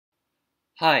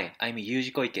Hi, I'm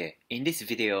Yuji Koike. In this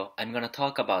video, I'm gonna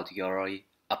talk about Yoroi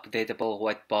Updatable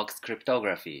Whitebox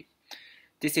Cryptography.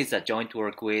 This is a joint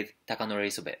work with Takanori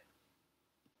Isobe.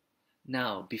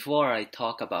 Now, before I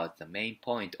talk about the main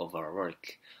point of our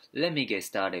work, let me get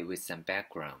started with some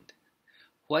background.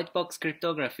 Whitebox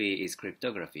cryptography is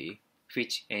cryptography,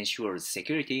 which ensures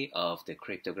security of the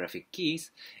cryptographic keys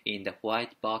in the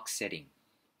white box setting.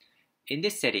 In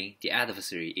this setting, the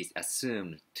adversary is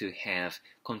assumed to have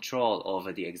control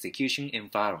over the execution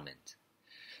environment.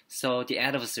 So the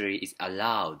adversary is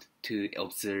allowed to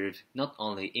observe not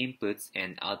only inputs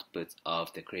and outputs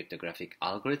of the cryptographic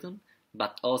algorithm,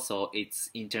 but also its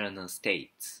internal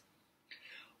states.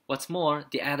 What's more,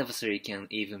 the adversary can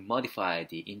even modify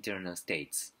the internal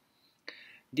states.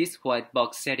 This white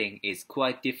box setting is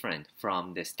quite different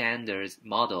from the standard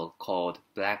model called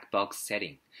black box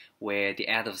setting, where the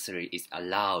adversary is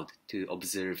allowed to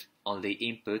observe only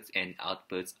inputs and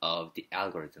outputs of the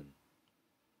algorithm.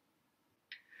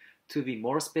 To be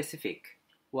more specific,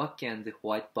 what can the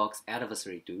white box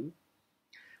adversary do?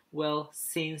 Well,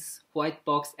 since white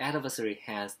box adversary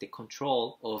has the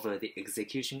control over the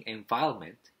execution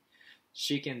environment,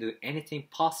 she can do anything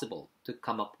possible to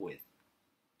come up with.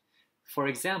 For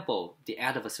example, the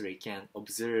adversary can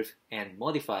observe and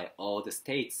modify all the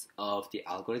states of the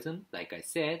algorithm, like I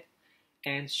said,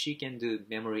 and she can do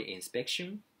memory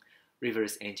inspection,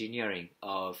 reverse engineering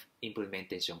of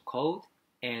implementation code,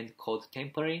 and code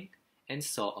tampering, and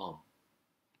so on.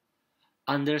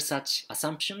 Under such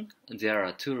assumption, there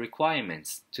are two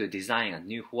requirements to design a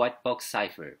new white box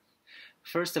cipher.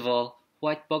 First of all,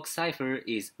 white box cipher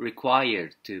is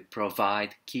required to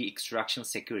provide key extraction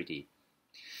security.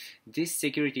 This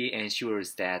security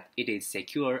ensures that it is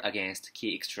secure against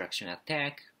key extraction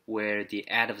attack, where the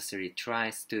adversary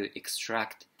tries to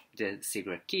extract the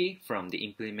secret key from the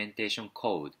implementation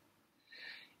code.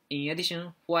 In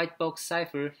addition, white box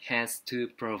cipher has to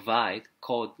provide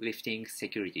code lifting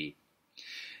security.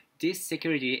 This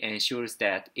security ensures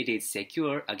that it is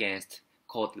secure against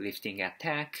code lifting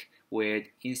attack, where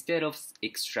instead of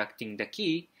extracting the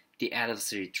key, the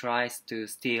adversary tries to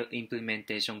steal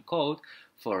implementation code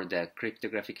for the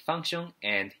cryptographic function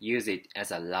and use it as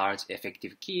a large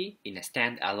effective key in a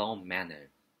standalone manner.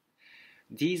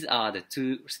 These are the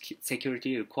two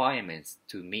security requirements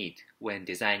to meet when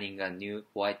designing a new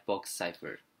white box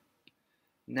cipher.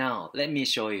 Now, let me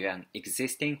show you an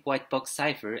existing white box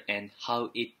cipher and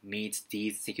how it meets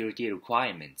these security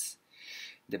requirements.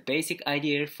 The basic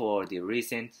idea for the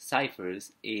recent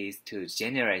ciphers is to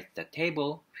generate the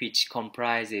table which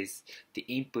comprises the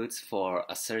inputs for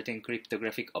a certain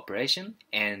cryptographic operation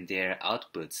and their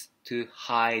outputs to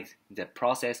hide the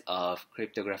process of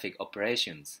cryptographic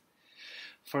operations.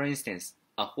 For instance,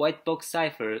 a white box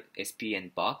cipher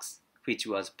SPN box, which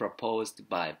was proposed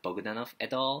by Bogdanov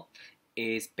et al.,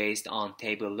 is based on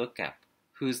table lookup,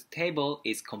 whose table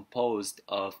is composed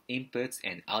of inputs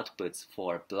and outputs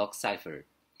for block cipher.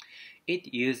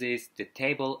 It uses the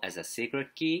table as a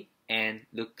secret key and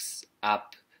looks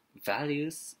up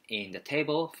values in the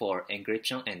table for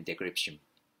encryption and decryption.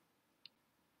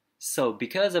 So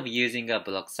because of using a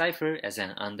block cipher as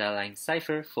an underlying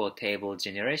cipher for table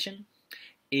generation,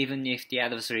 even if the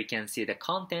adversary can see the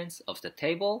contents of the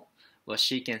table, what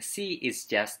she can see is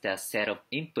just a set of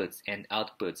inputs and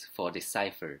outputs for the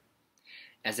cipher.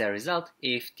 As a result,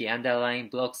 if the underlying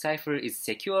block cipher is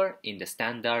secure in the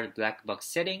standard black box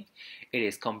setting, it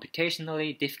is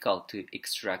computationally difficult to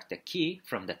extract the key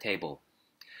from the table.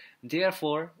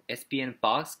 Therefore, SPN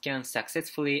box can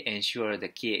successfully ensure the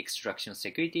key extraction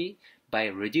security by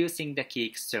reducing the key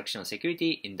extraction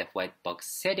security in the white box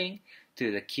setting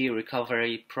to the key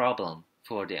recovery problem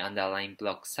for the underlying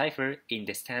block cipher in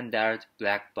the standard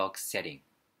black box setting.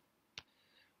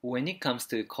 When it comes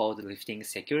to code lifting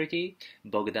security,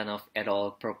 Bogdanov et al.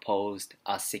 Proposed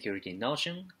a security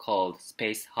notion called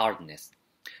space hardness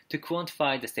to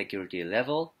quantify the security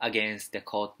level against the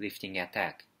code lifting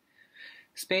attack.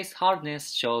 Space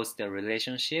hardness shows the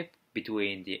relationship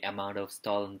between the amount of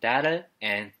stolen data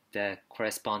and the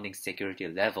corresponding security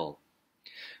level.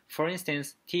 For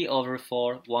instance, T over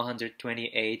 4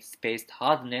 128 space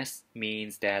hardness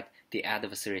means that the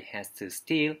adversary has to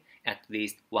steal at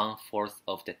least 1/4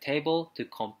 of the table to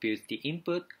compute the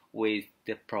input with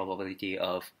the probability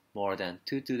of more than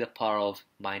 2 to the power of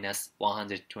minus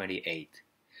 128.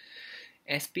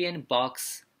 SPN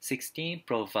box 16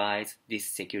 provides this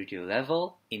security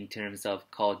level in terms of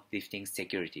code lifting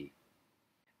security.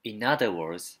 In other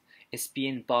words,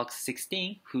 SPN box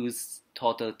 16, whose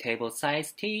total table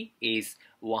size T is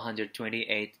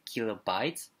 128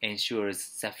 kilobytes, ensures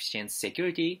sufficient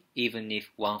security even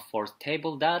if 1/4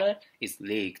 table data is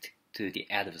leaked to the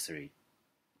adversary.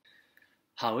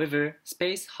 However,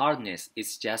 space hardness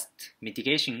is just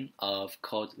mitigation of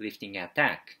code lifting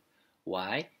attack.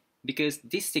 Why? Because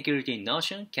this security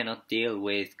notion cannot deal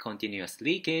with continuous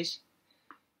leakage.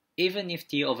 Even if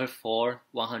T over 4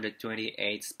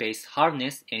 128 space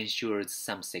hardness ensures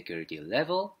some security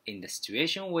level in the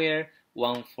situation where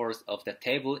 1/4 of the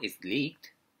table is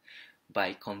leaked,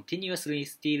 by continuously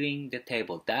stealing the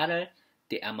table data,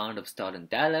 the amount of stolen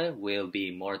data will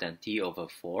be more than T over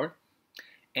 4,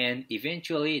 and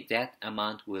eventually that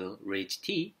amount will reach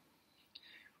T,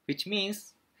 which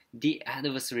means the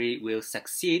adversary will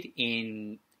succeed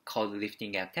in code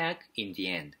lifting attack in the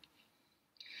end.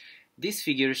 This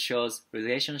figure shows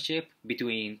relationship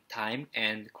between time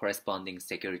and corresponding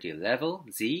security level,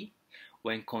 Z,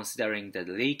 when considering the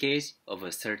leakage of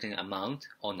a certain amount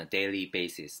on a daily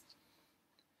basis.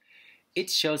 It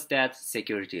shows that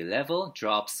security level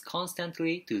drops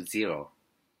constantly to 0.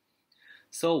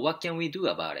 So what can we do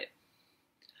about it?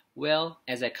 Well,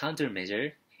 as a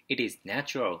countermeasure, it is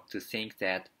natural to think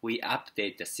that we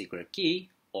update the secret key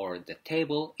or the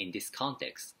table in this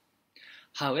context.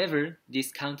 However,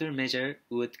 this countermeasure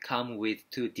would come with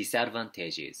two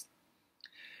disadvantages.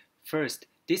 First,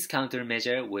 this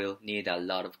countermeasure will need a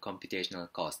lot of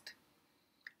computational cost.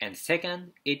 And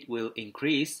second, it will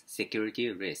increase security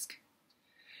risk.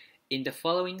 In the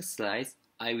following slides,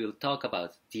 I will talk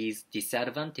about these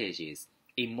disadvantages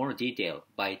in more detail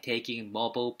by taking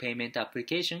mobile payment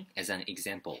application as an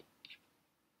example.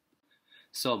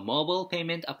 So mobile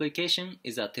payment application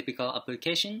is a typical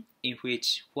application in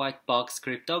which Whitebox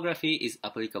cryptography is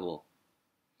applicable.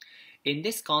 In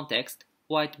this context,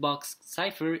 Whitebox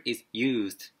cipher is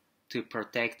used to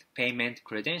protect payment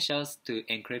credentials to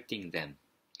encrypting them.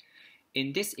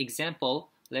 In this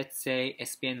example, let's say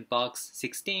SPN box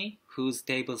 16, whose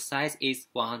table size is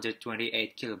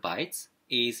 128 kilobytes,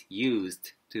 is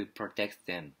used to protect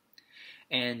them.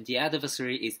 And the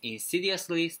adversary is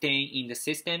insidiously staying in the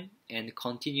system and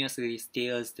continuously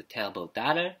steals the table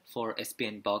data for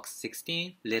SPN box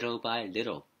 16 little by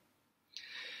little.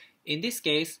 In this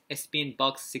case, SPN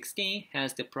box 16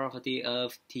 has the property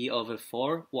of T over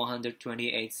 4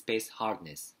 128 space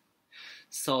hardness.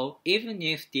 So even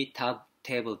if the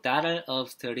table data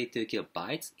of 32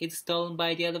 kilobytes is stolen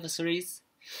by the adversaries,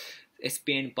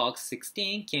 SPN box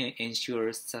 16 can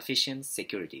ensure sufficient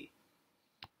security.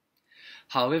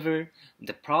 However,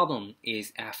 the problem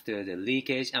is after the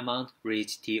leakage amount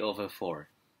reaches T over 4.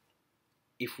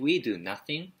 If we do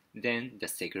nothing, then the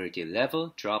security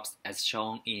level drops as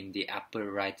shown in the upper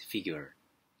right figure.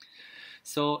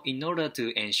 So in order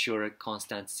to ensure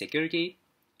constant security,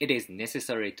 it is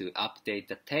necessary to update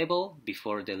the table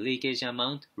before the leakage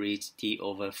amount reaches T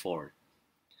over 4.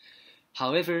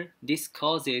 However, this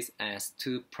causes us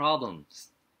two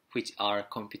problems, which are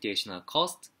computational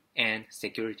cost and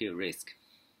security risk.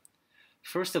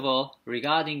 First of all,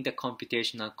 regarding the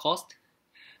computational cost,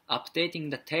 updating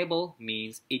the table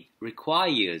means it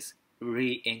requires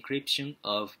re-encryption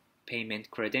of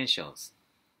payment credentials.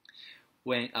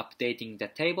 When updating the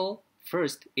table,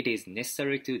 first it is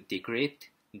necessary to decrypt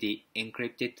the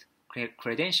encrypted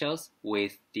credentials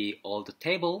with the old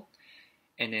table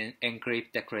and then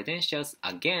encrypt the credentials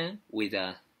again with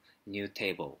a new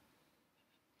table.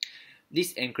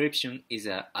 This encryption is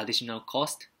an additional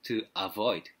cost to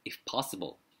avoid if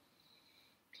possible.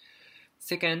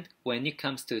 Second, when it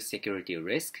comes to security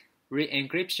risk,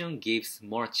 re-encryption gives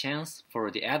more chance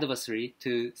for the adversary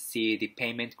to see the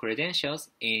payment credentials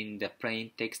in the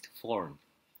plain text form.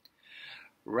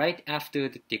 Right after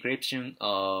the decryption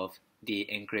of the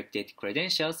encrypted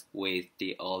credentials with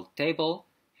the old table,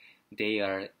 they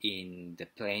are in the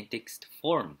plain text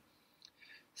form.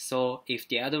 So if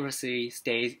the adversary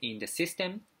stays in the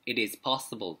system, it is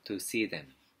possible to see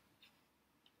them.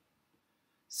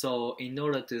 So in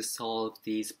order to solve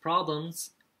these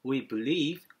problems, we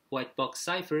believe Whitebox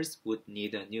ciphers would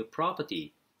need a new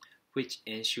property, which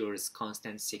ensures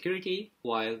constant security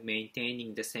while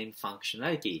maintaining the same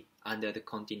functionality under the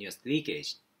continuous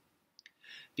leakage.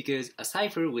 Because a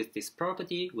cipher with this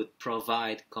property would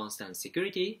provide constant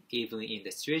security even in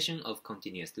the situation of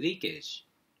continuous leakage.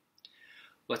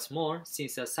 What's more,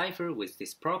 since a cipher with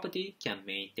this property can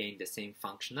maintain the same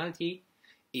functionality,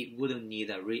 it wouldn't need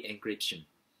a re-encryption.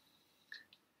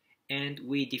 And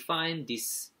we define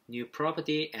this new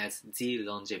property as Z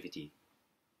longevity.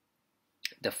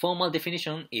 The formal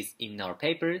definition is in our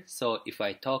paper, so if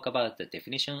I talk about the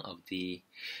definition of the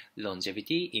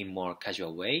longevity in more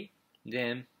casual way,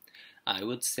 then I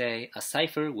would say a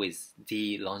cipher with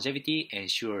the longevity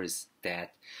ensures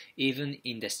that even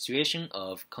in the situation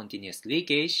of continuous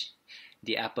leakage,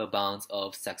 the upper bounds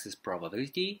of success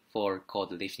probability for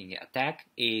code lifting attack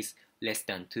is less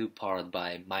than 2 powered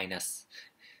by minus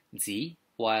z,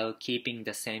 while keeping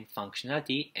the same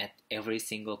functionality at every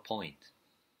single point.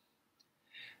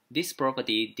 This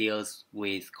property deals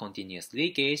with continuous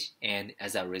leakage, and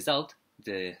as a result,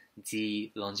 the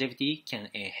z longevity can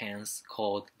enhance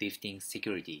code lifting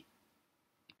security.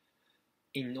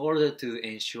 In order to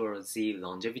ensure z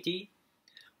longevity,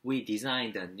 we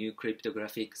designed a new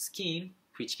cryptographic scheme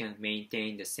which can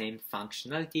maintain the same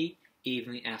functionality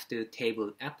even after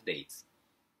table updates.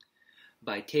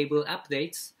 By table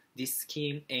updates, this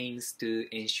scheme aims to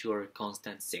ensure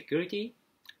constant security,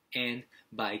 and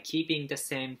by keeping the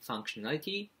same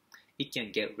functionality, it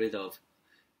can get rid of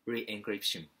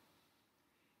re-encryption.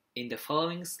 In the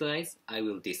following slides, I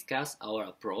will discuss our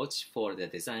approach for the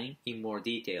design in more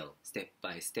detail, step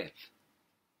by step.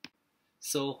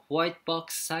 So,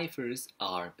 Whitebox ciphers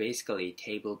are basically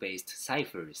table-based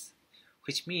ciphers,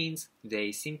 which means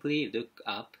they simply look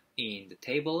up in the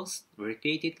tables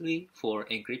repeatedly for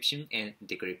encryption and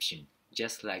decryption,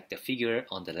 just like the figure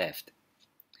on the left.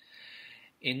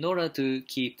 In order to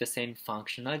keep the same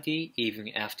functionality even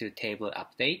after table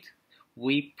update,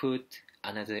 we put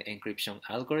another encryption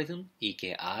algorithm,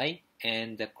 EKI,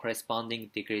 and the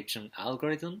corresponding decryption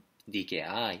algorithm,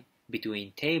 DKI,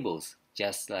 between tables,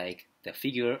 just like the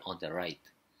figure on the right.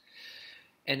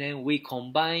 And then we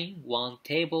combine one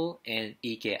table and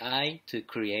EKI to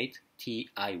create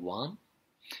TI1,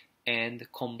 and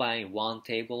combine one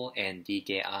table and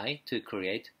DKI to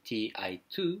create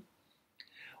TI2.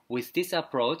 With this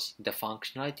approach, the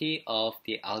functionality of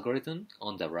the algorithm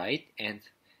on the right and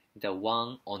the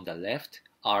one on the left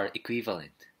are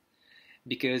equivalent,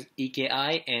 because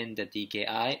EKI and the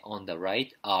DKI on the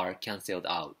right are cancelled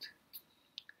out.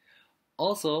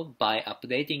 Also, by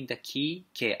updating the key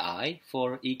KI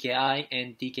for EKI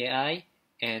and DKI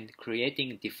and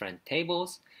creating different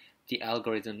tables, the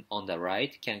algorithm on the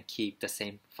right can keep the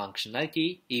same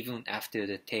functionality even after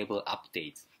the table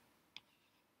updates.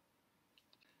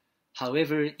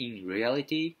 However, in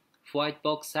reality,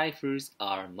 Whitebox ciphers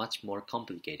are much more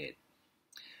complicated.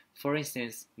 For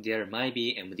instance, there might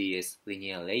be MDS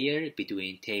linear layer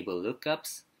between table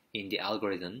lookups in the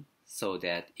algorithm so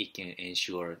that it can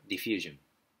ensure diffusion.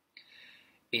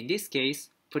 In this case,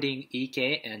 putting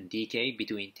EK and DK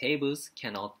between tables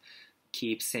cannot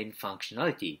keep same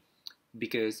functionality,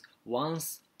 because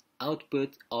once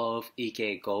output of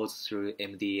EK goes through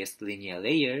MDS linear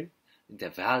layer, the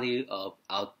value of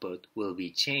output will be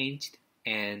changed,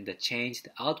 and the changed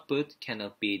output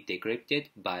cannot be decrypted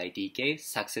by DK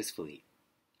successfully.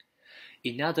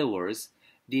 In other words,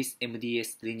 this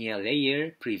MDS linear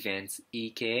layer prevents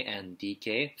EK and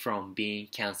DK from being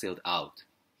cancelled out.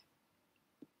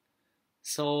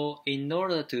 So, in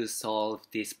order to solve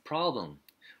this problem,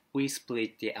 we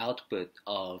split the output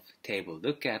of table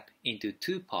lookup into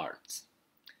two parts.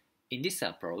 In this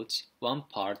approach, one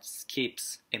part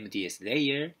skips MDS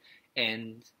layer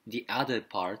and the other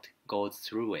part goes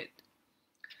through it.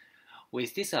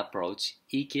 With this approach,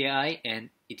 EKI and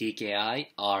DKI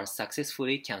are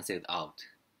successfully cancelled out,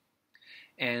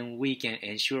 and we can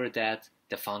ensure that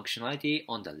the functionality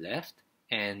on the left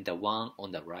and the one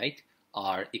on the right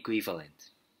are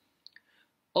equivalent.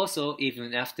 Also,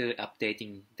 even after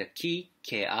updating the key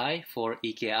KI for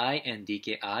EKI and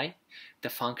DKI, the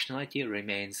functionality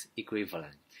remains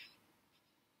equivalent.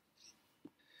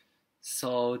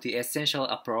 So the essential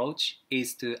approach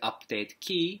is to update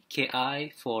key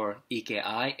KI for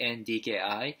EKI and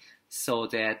DKI so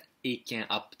that it can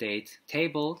update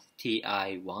table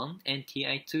TI1 and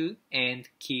TI2 and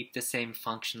keep the same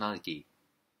functionality.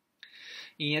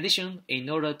 In addition, in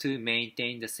order to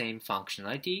maintain the same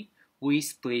functionality, we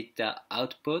split the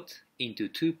output into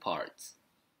two parts.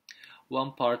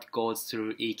 One part goes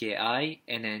through EKI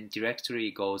and then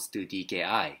directly goes to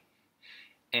DKI.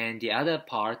 And the other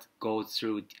part goes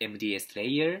through MDS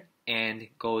layer and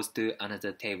goes to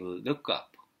another table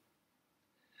lookup.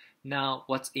 Now,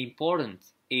 what's important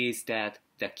is that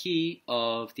the key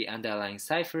of the underlying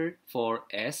cipher for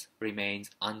S remains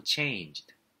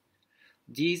unchanged.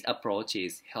 These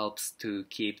approaches helps to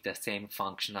keep the same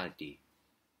functionality.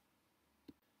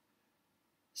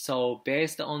 So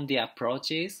based on the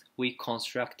approaches, we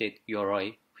constructed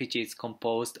Yoroi, which is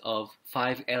composed of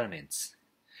 5 elements.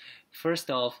 First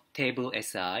off, table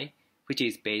SI, which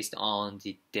is based on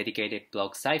the dedicated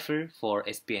block cipher for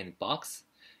SPN box,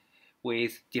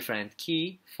 with different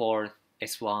key for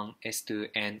S1, S2,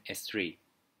 and S3.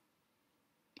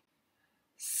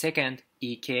 Second,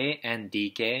 EK and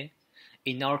DK.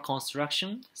 In our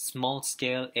construction,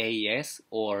 small-scale AES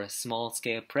or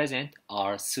small-scale present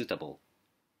are suitable.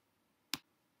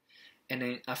 and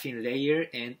an affine layer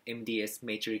and MDS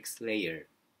matrix layer.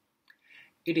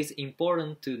 It is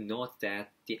important to note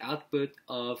that the output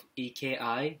of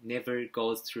EKI never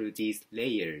goes through these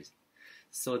layers,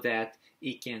 so that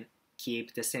it can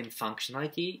keep the same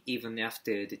functionality even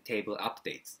after the table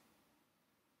updates.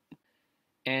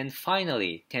 And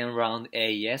finally, 10 round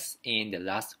AES in the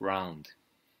last round.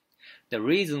 The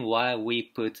reason why we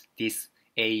put this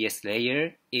AES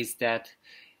layer is that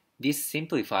this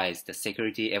simplifies the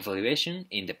security evaluation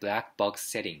in the black box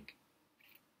setting.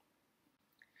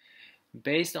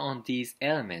 Based on these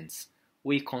elements,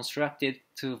 we constructed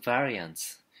two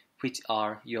variants, which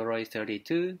are Yoroi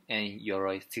 32 and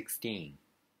Yoroi 16.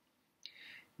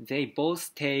 They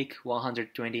both take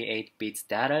 128 bits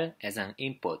data as an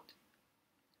input.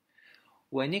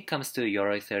 When it comes to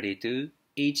Yoroi 32,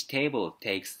 each table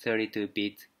takes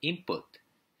 32-bit input,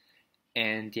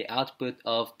 and the output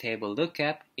of table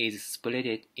lookup is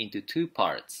split into two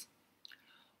parts.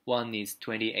 One is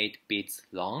 28 bits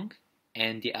long,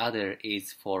 and the other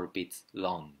is 4 bits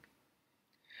long.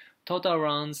 Total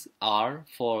rounds are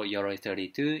for Yoroi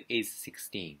 32 is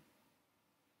 16.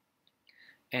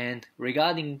 And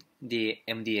regarding the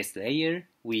MDS layer,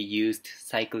 we used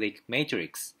cyclic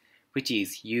matrix, which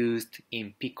is used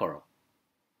in Piccolo.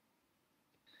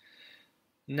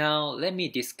 Now let me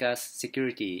discuss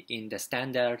security in the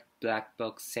standard black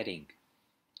box setting.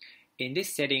 In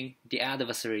this setting, the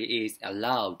adversary is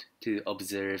allowed to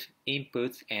observe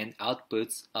inputs and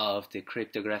outputs of the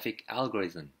cryptographic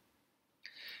algorithm.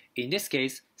 In this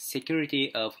case,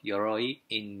 security of Yoroi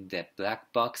in the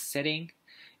black box setting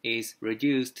is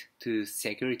reduced to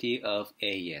security of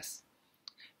AES,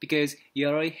 because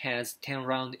Yoroi has 10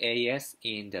 round AES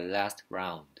in the last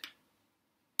round.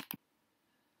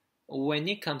 When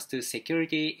it comes to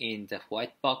security in the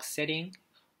white box setting,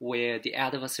 where the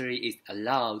adversary is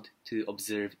allowed to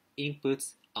observe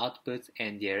inputs, outputs,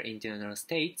 and their internal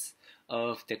states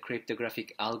of the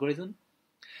cryptographic algorithm,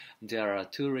 there are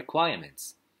two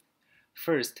requirements.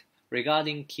 First,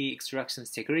 regarding key extraction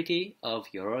security of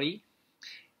Yoroi,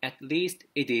 at least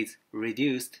it is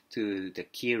reduced to the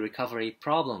key recovery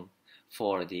problem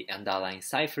for the underlying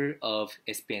cipher of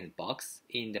SPN box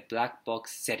in the black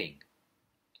box setting.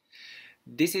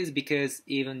 This is because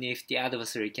even if the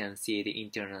adversary can see the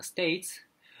internal states,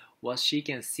 what she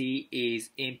can see is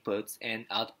inputs and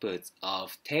outputs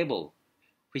of table,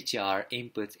 which are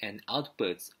inputs and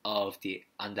outputs of the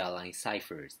underlying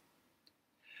ciphers.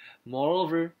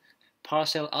 Moreover,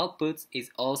 partial outputs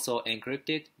is also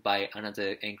encrypted by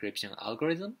another encryption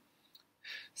algorithm,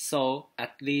 so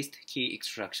at least key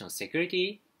extraction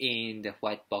security in the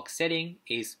white box setting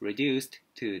is reduced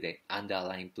to the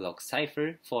underlying block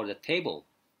cipher for the table.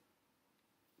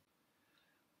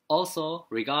 Also,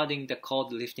 regarding the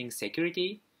code lifting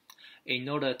security, in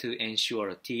order to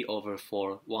ensure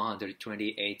T/4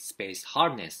 128 space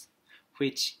hardness,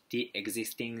 which the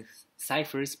existing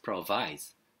ciphers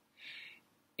provides,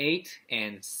 8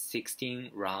 and 16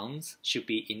 rounds should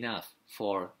be enough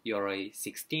for Yoroi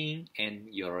 16 and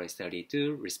Yoroi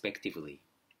 32 respectively.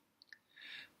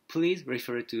 Please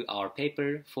refer to our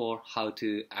paper for how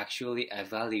to actually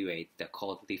evaluate the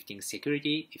code lifting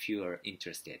security if you are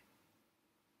interested.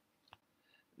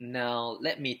 Now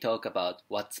let me talk about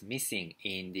what's missing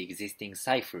in the existing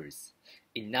ciphers,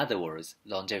 in other words,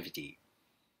 longevity.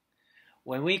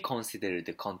 When we consider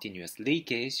the continuous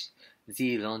leakage,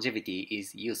 the longevity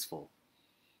is useful.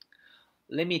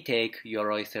 Let me take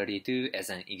Yoroi 32 as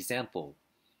an example,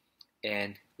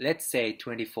 and let's say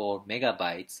 24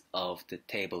 megabytes of the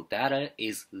table data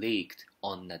is leaked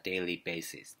on a daily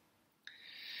basis.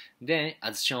 Then,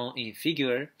 as shown in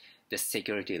figure, the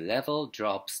security level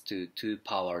drops to 2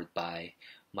 powered by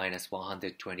minus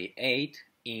 128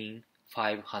 in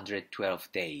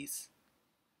 512 days.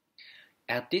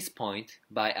 At this point,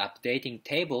 by updating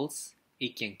tables,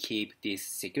 it can keep this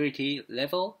security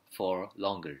level for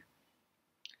longer.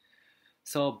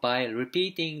 So by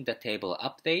repeating the table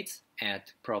updates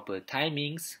at proper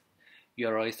timings,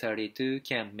 Yoroi 32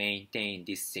 can maintain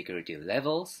these security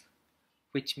levels,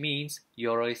 which means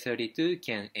Yoroi 32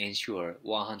 can ensure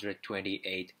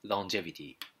 128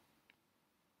 longevity.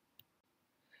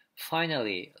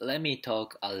 Finally, let me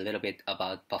talk a little bit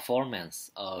about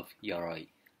performance of Yoroi.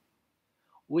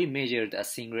 We measured a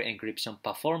single encryption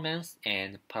performance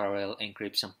and parallel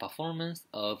encryption performance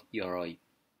of Yoroi,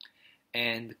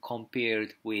 and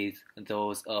compared with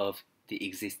those of the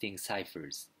existing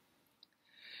ciphers.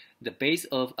 The base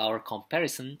of our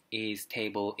comparison is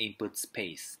table input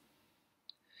space.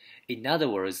 In other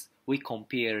words, we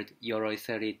compared Yoroi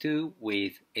 32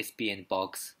 with SPN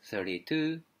box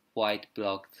 32 white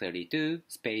block 32,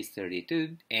 space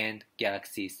 32, and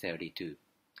galaxy 32,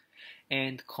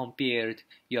 and compared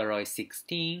Yoroi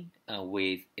 16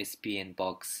 with SPN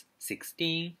box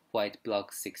 16, white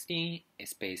block 16,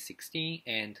 space 16,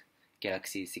 and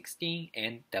galaxy 16,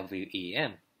 and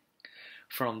WEM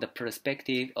from the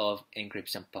perspective of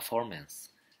encryption performance.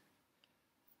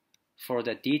 For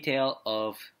the detail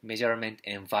of measurement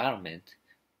environment,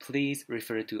 please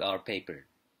refer to our paper.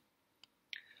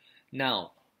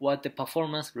 Now, what the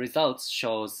performance results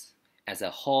shows as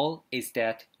a whole is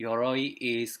that Yoroi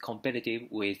is competitive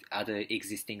with other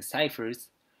existing ciphers,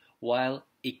 while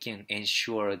it can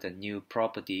ensure the new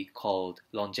property called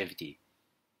longevity.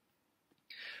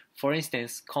 For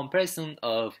instance, comparison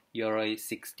of Yoroi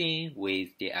 16 with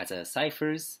the other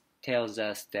ciphers tells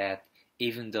us that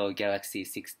even though Galaxy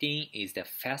 16 is the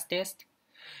fastest,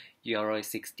 Yoroi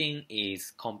 16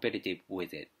 is competitive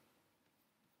with it.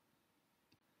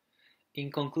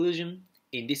 In conclusion,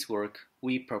 in this work,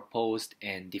 we proposed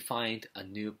and defined a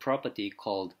new property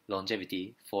called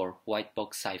longevity for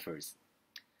whitebox ciphers.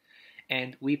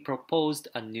 And we proposed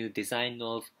a new design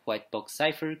of whitebox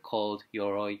cipher called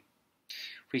Yoroi,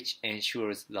 which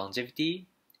ensures longevity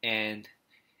and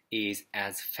is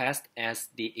as fast as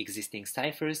the existing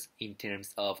ciphers in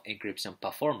terms of encryption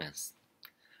performance.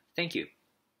 Thank you.